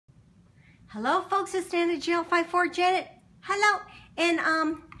Hello folks, it's Janet GL54 Janet. Hello. And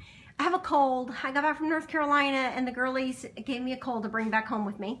I have a cold. I got back from North Carolina and the girlies gave me a cold to bring back home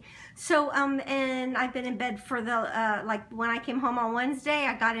with me. So and I've been in bed for the like when I came home on Wednesday,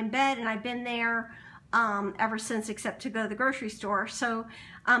 I got in bed and I've been there ever since, except to go to the grocery store. So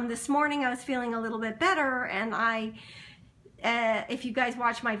this morning I was feeling a little bit better, and if you guys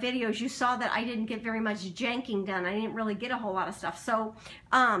watch my videos, you saw that I didn't get very much janking done. I didn't really get a whole lot of stuff. So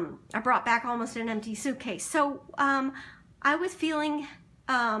I brought back almost an empty suitcase. So I was feeling,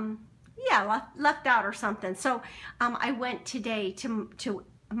 yeah, left out or something. So I went today to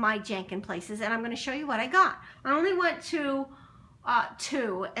my janking places, and I'm going to show you what I got. I only went to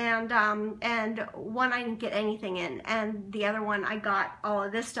two, and one I didn't get anything in, and the other one I got all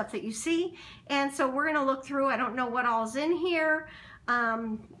of this stuff that you see. And so we're gonna look through. I don't know what all's in here.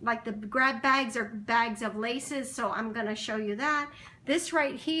 Like the grab bags are bags of laces, so I'm gonna show you that. This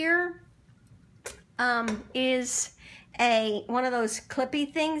right here is one of those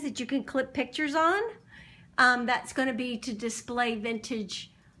clippy things that you can clip pictures on. That's gonna be to display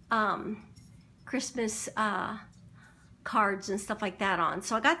vintage Christmas cards and stuff like that on.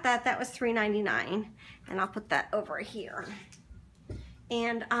 So I got that. That was $3.99, and I'll put that over here.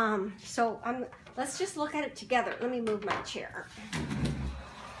 And so let's just look at it together. Let me move my chair.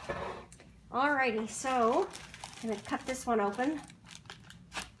 Alrighty, so I'm gonna cut this one open.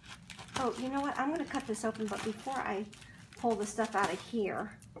 Oh, you know what? I'm gonna cut this open, but before I pull the stuff out of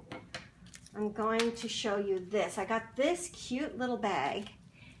here, I'm going to show you this. I got this cute little bag,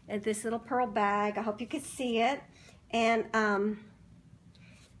 this little pearl bag. I hope you can see it. And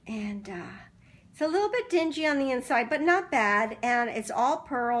it's a little bit dingy on the inside, but not bad. And it's all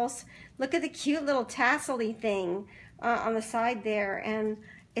pearls. Look at the cute little tassel-y thing on the side there, and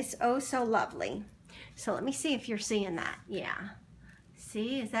it's oh so lovely. So let me see if you're seeing that. Yeah.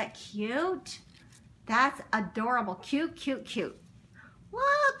 See, is that cute? That's adorable. Cute, cute, cute.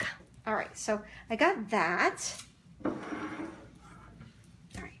 Look. All right, so I got that. All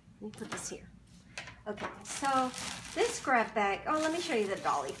right, let me put this here. Okay, so this grab bag, oh, let me show you the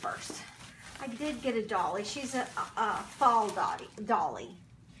dolly first. I did get a dolly. She's a fall dolly.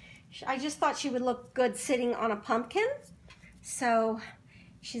 I just thought she would look good sitting on a pumpkin. So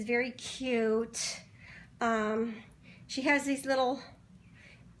she's very cute. She has these little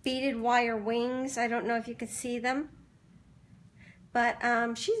beaded wire wings. I don't know if you can see them. But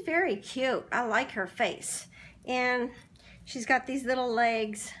she's very cute. I like her face. And she's got these little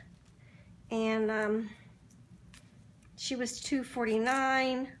legs. And she was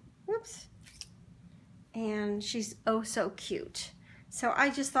 $2.49. Whoops. And she's oh so cute. So I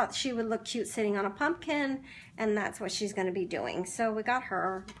just thought she would look cute sitting on a pumpkin, and that's what she's going to be doing. So we got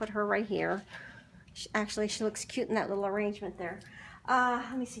her, put her right here. Actually, she looks cute in that little arrangement there.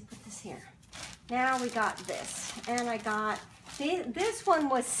 Let me see, put this here. Now we got this, and I got this one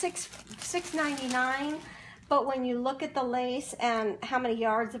was $6.99. But when you look at the lace and how many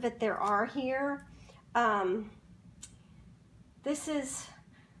yards of it there are here, this is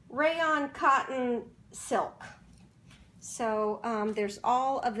rayon cotton silk. So there's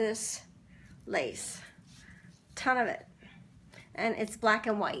all of this lace, ton of it, and it's black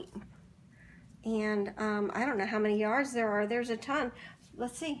and white. And I don't know how many yards there are. There's a ton.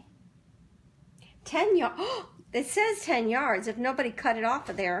 Let's see. 10 yards. Oh, it says 10 yards. If nobody cut it off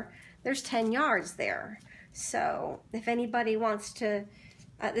of there, there's 10 yards there. So if anybody wants to,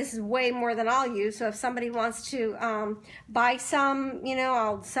 this is way more than I'll use, so if somebody wants to buy some, you know,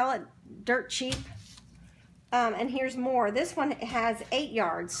 I'll sell it dirt cheap. And here's more. This one has 8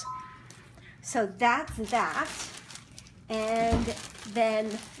 yards. So that's that. And then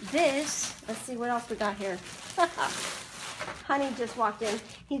this, let's see what else we got here. Honey just walked in.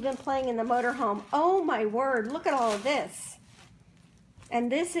 He's been playing in the motorhome. Oh my word, look at all of this. And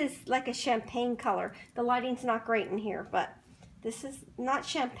this is like a champagne color. The lighting's not great in here, but this is not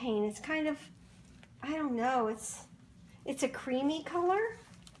champagne. It's kind of, I don't know, it's a creamy color.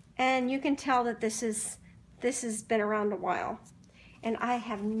 And you can tell that this has been around a while. And I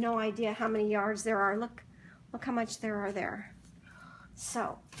have no idea how many yards there are. Look how much there are there.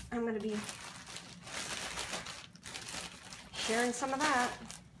 So I'm gonna be sharing some of that.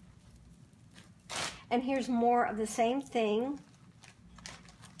 And here's more of the same thing.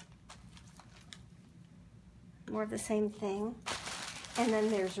 More of the same thing. And then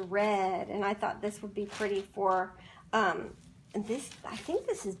there's red, and I thought this would be pretty for this. I think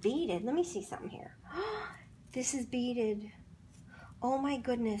this is beaded. Let me see something here. This is beaded. Oh my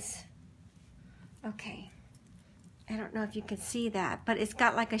goodness. Okay, I don't know if you can see that, but it's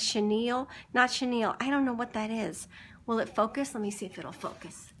got like a chenille, not chenille. I don't know what that is. Will it focus? Let me see if it'll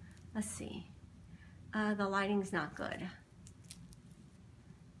focus. Let's see. The lighting's not good.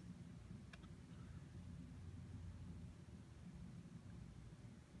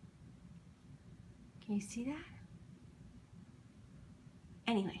 Can you see that?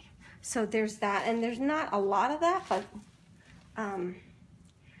 Anyway, so there's that, and there's not a lot of that, but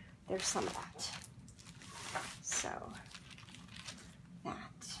there's some of that. So that.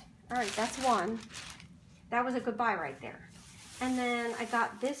 All right, that's one. That was a good buy right there. And then I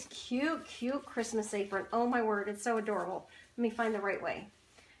got this cute, cute Christmas apron. Oh my word, it's so adorable. Let me find the right way.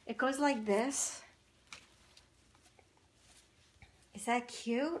 It goes like this. Is that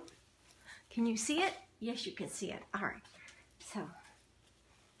cute? Can you see it? Yes, you can see it. All right. So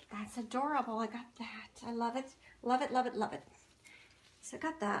that's adorable. I got that. I love it. Love it, love it, love it. So I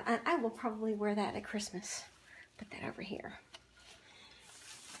got that. And I will probably wear that at Christmas. Put that over here.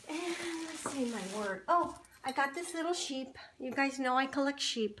 And let's see my word. Oh, I got this little sheep. You guys know I collect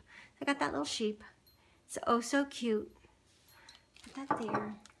sheep. I got that little sheep. It's oh so cute. Put that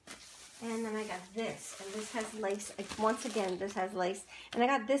there. And then I got this, and this has lace. Once again, this has lace. And I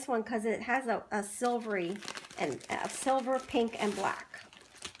got this one because it has a silvery, and a silver, pink, and black.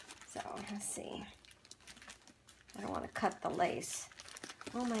 So let's see. I don't want to cut the lace.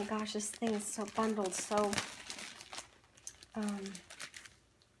 Oh my gosh, this thing is so bundled, so all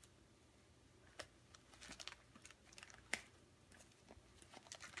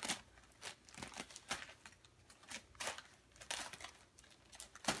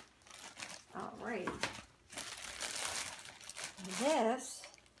right. This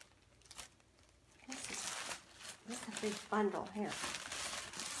is a big bundle here.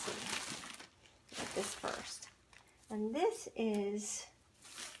 Let's see. Get this first. And this is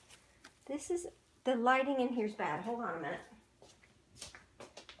the lighting in here's bad. Hold on a minute.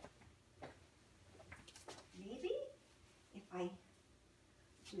 Maybe if I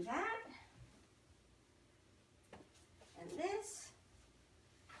do that and this,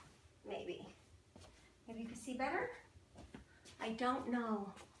 maybe you can see better. I don't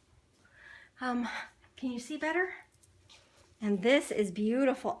know. Can you see better? And this is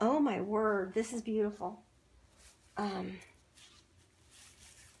beautiful. Oh my word, this is beautiful. Can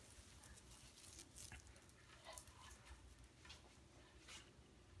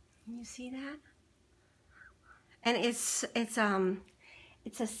you see that? And it's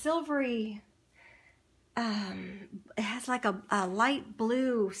a silvery, it has like a light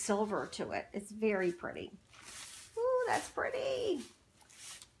blue silver to it. It's very pretty. Ooh, that's pretty.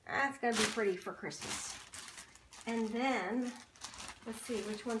 That's gonna be pretty for Christmas. And then, let's see,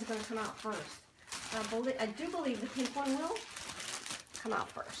 which one's gonna come out first? I do believe the pink one will come out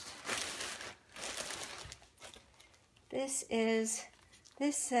first. This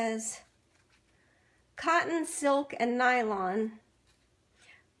says cotton, silk, and nylon,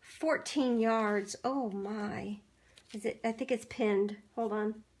 14 yards. Oh my. I think it's pinned. Hold on.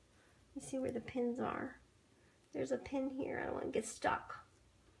 Let me see where the pins are. There's a pin here. I don't want to get stuck.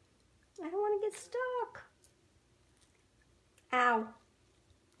 I don't want to get stuck. Ow.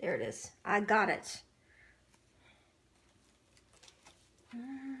 There it is. I got it.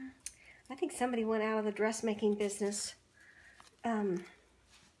 I think somebody went out of the dressmaking business. And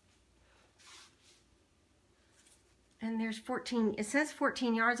there's 14, it says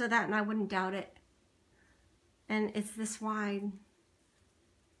 14 yards of that, and I wouldn't doubt it. And it's this wide.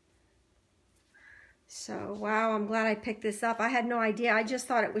 So, wow, I'm glad I picked this up. I had no idea. I just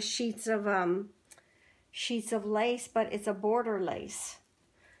thought it was sheets of lace, but it's a border lace.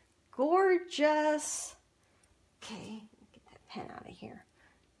 Gorgeous. Okay, get that pen out of here.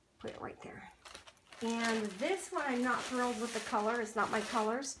 Put it right there. And this one, I'm not thrilled with the color. It's not my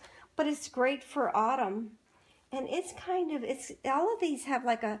colors, but it's great for autumn. And it's kind of, all of these have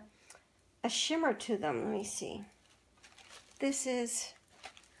like a shimmer to them. Let me see. This is,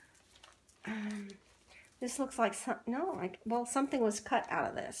 this looks like, well, something was cut out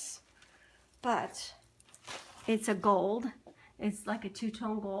of this. But it's a gold. It's like a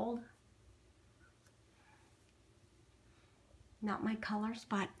two-tone gold. Not my colors,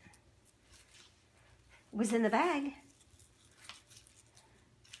 but it was in the bag.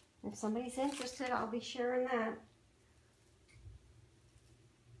 If somebody's interested, I'll be sharing that.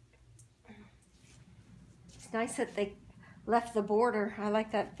 It's nice that they left the border. I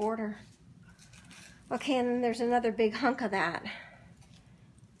like that border. Okay, and then there's another big hunk of that.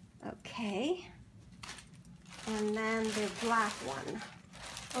 Okay. And then the black one.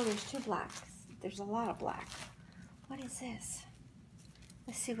 Oh, there's two blacks. There's a lot of black. What is this?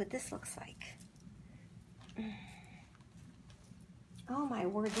 Let's see what this looks like. Oh my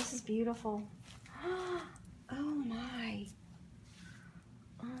word, this is beautiful. Oh my.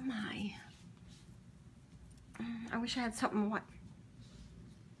 Oh my. wish I had something white.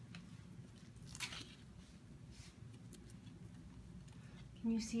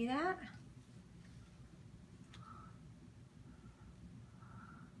 Can you see that?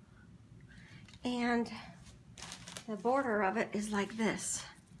 And the border of it is like this.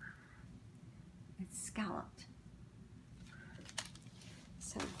 It's scalloped.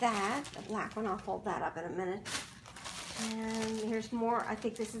 So that, the black one, I'll fold that up in a minute. And here's more. I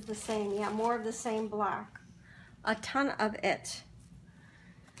think this is the same. Yeah, more of the same black. A ton of it.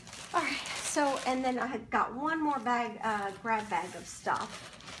 All right, so, and then I had got one more bag, grab bag of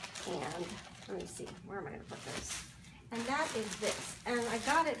stuff. And let me see, where am I gonna put this? And that is this. And I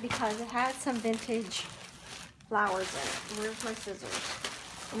got it because it had some vintage flowers in it. Where's my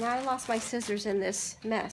scissors? And now I lost my scissors in this mess.